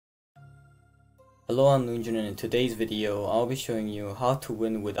Hello, I'm Lunjun, and in today's video, I'll be showing you how to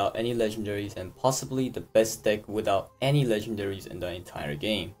win without any legendaries and possibly the best deck without any legendaries in the entire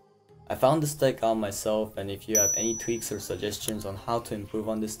game. I found this deck out myself, and if you have any tweaks or suggestions on how to improve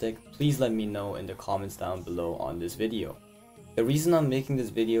on this deck, please let me know in the comments down below on this video. The reason I'm making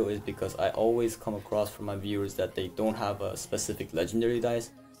this video is because I always come across from my viewers that they don't have a specific legendary dice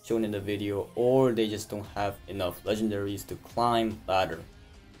shown in the video, or they just don't have enough legendaries to climb ladder.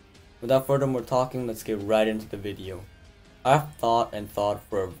 Without further more talking, let's get right into the video. I've thought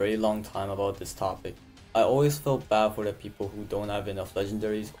for a very long time about this topic. I always felt bad for the people who don't have enough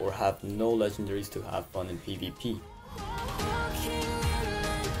legendaries or have no legendaries to have fun in PvP.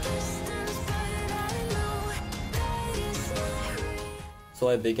 So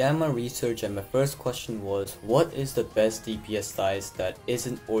I began my research, and my first question was, what is the best DPS dice that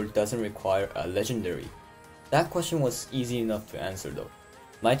isn't or doesn't require a legendary? That question was easy enough to answer though.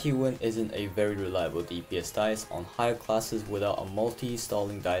 Mighty Wind isn't a very reliable DPS dice on higher classes without a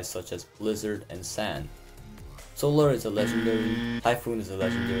multi-stalling dice such as Blizzard and Sand. Solar is a legendary, Typhoon is a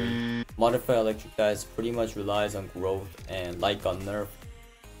legendary, Modified Electric dice pretty much relies on growth and Light got nerfed,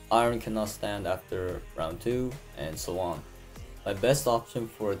 Iron cannot stand after round 2, and so on. My best option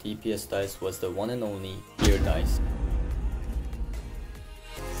for a DPS dice was the one and only Gear dice.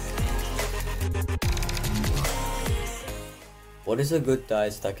 What is a good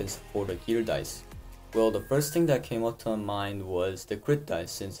dice that can support a gear dice? Well, the first thing that came up to my mind was the crit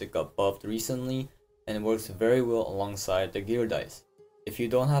dice, since it got buffed recently and works very well alongside the gear dice. If you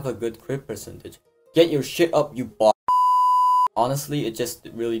don't have a good crit percentage, get your shit up, you bot. Honestly, it just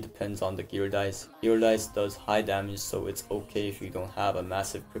really depends on the gear dice. Gear dice does high damage, so it's okay if you don't have a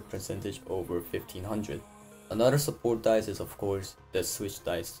massive crit percentage over 1500. Another support dice is of course the switch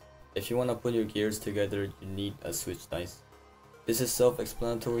dice. If you want to put your gears together, you need a switch dice. This is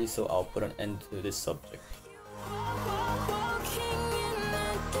self-explanatory, so I'll put an end to this subject.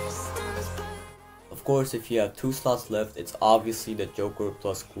 Of course, if you have 2 slots left, it's obviously the Joker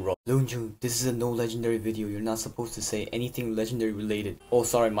plus Kuro. Lunjun, this is a no legendary video. You're not supposed to say anything legendary related. Oh,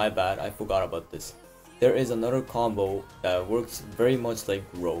 sorry, my bad. I forgot about this. There is another combo that works very much like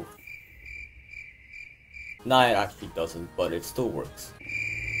Grove. Nah, it actually doesn't, but it still works.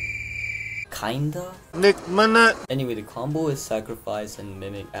 Kinda? Anyway, the combo is Sacrifice and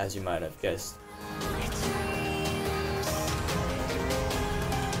Mimic, as you might have guessed.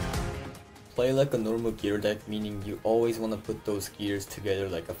 Play like a normal gear deck, meaning you always want to put those gears together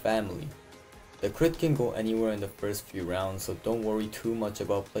like a family. The crit can go anywhere in the first few rounds, so don't worry too much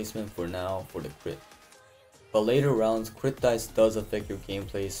about placement for now for the crit. But later rounds, crit dice does affect your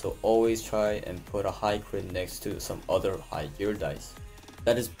gameplay, so always try and put a high crit next to some other high gear dice.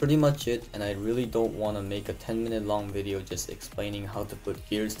 That is pretty much it, and I really don't want to make a 10-minute long video just explaining how to put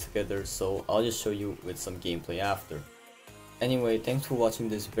gears together, so I'll just show you with some gameplay after. Anyway, thanks for watching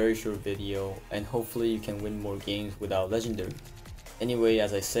this very short video, and hopefully you can win more games without legendary. Anyway,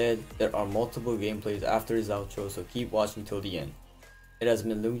 as I said, there are multiple gameplays after this outro, so keep watching till the end. It has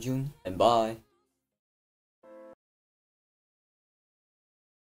been Lunjun, and bye!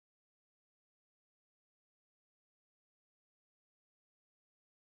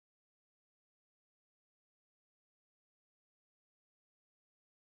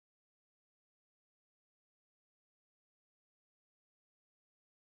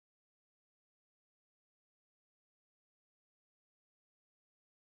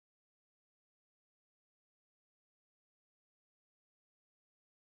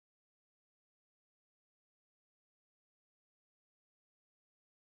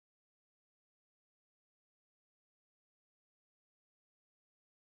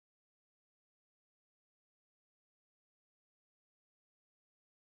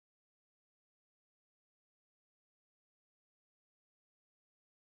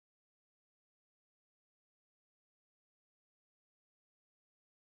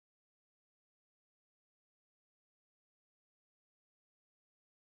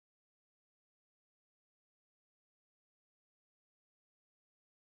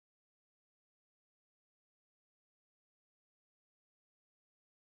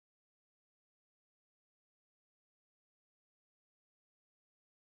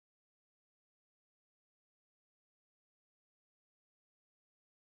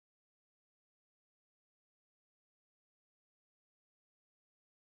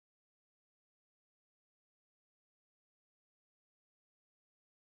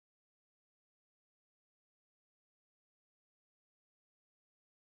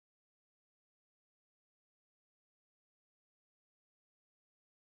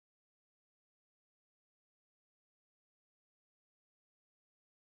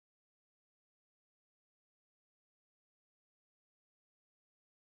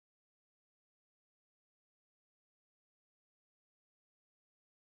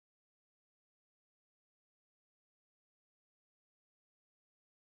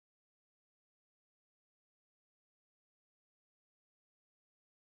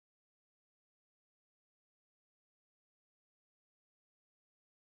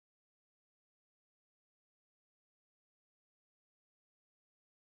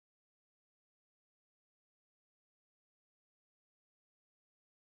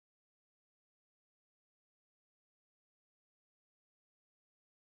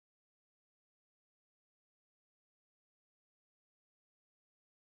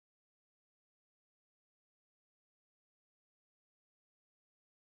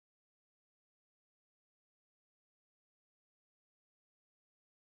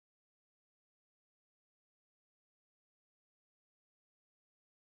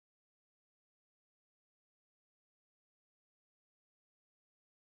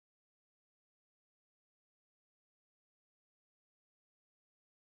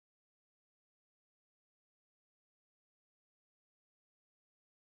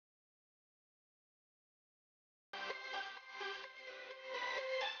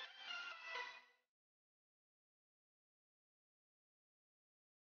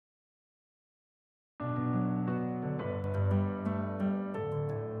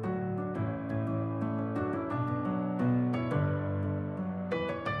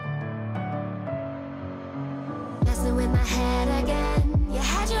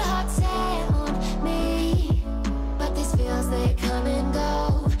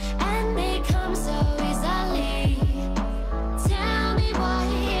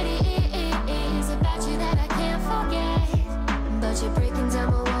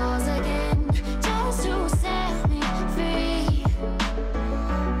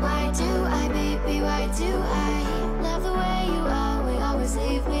 do I love the way you always, always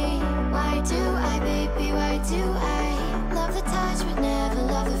leave me? Why do I, baby, why do I love the touch but never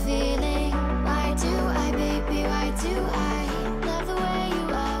love the feeling? Why do I, baby, why do I love the way you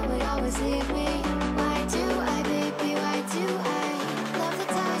always, always leave me? Why do I, baby, why do I love the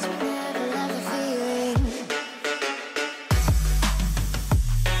touch but never love the feeling?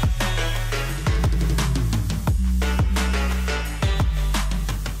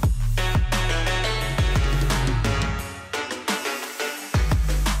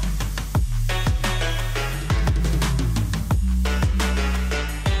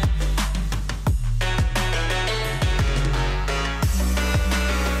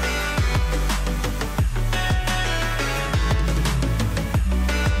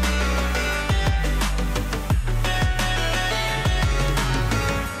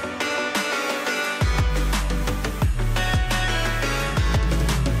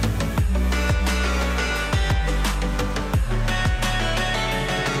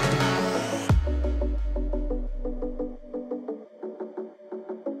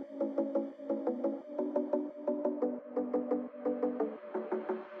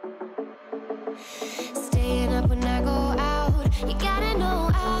 Staying up when I go out, you gotta know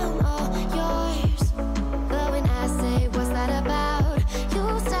I'm all yours. But when I say what's that about,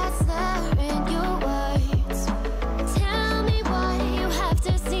 you start slurring your words. Tell me why you have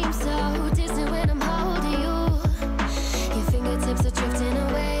to seem so distant when I'm holding you. Your fingertips are drifting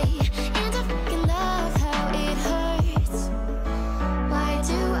away, and I fucking love how it hurts. Why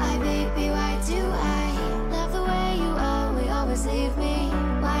do I, baby, why do I love the way you always, always leave me?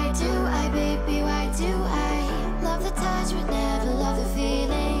 Why do I, baby, why do I love the touch but never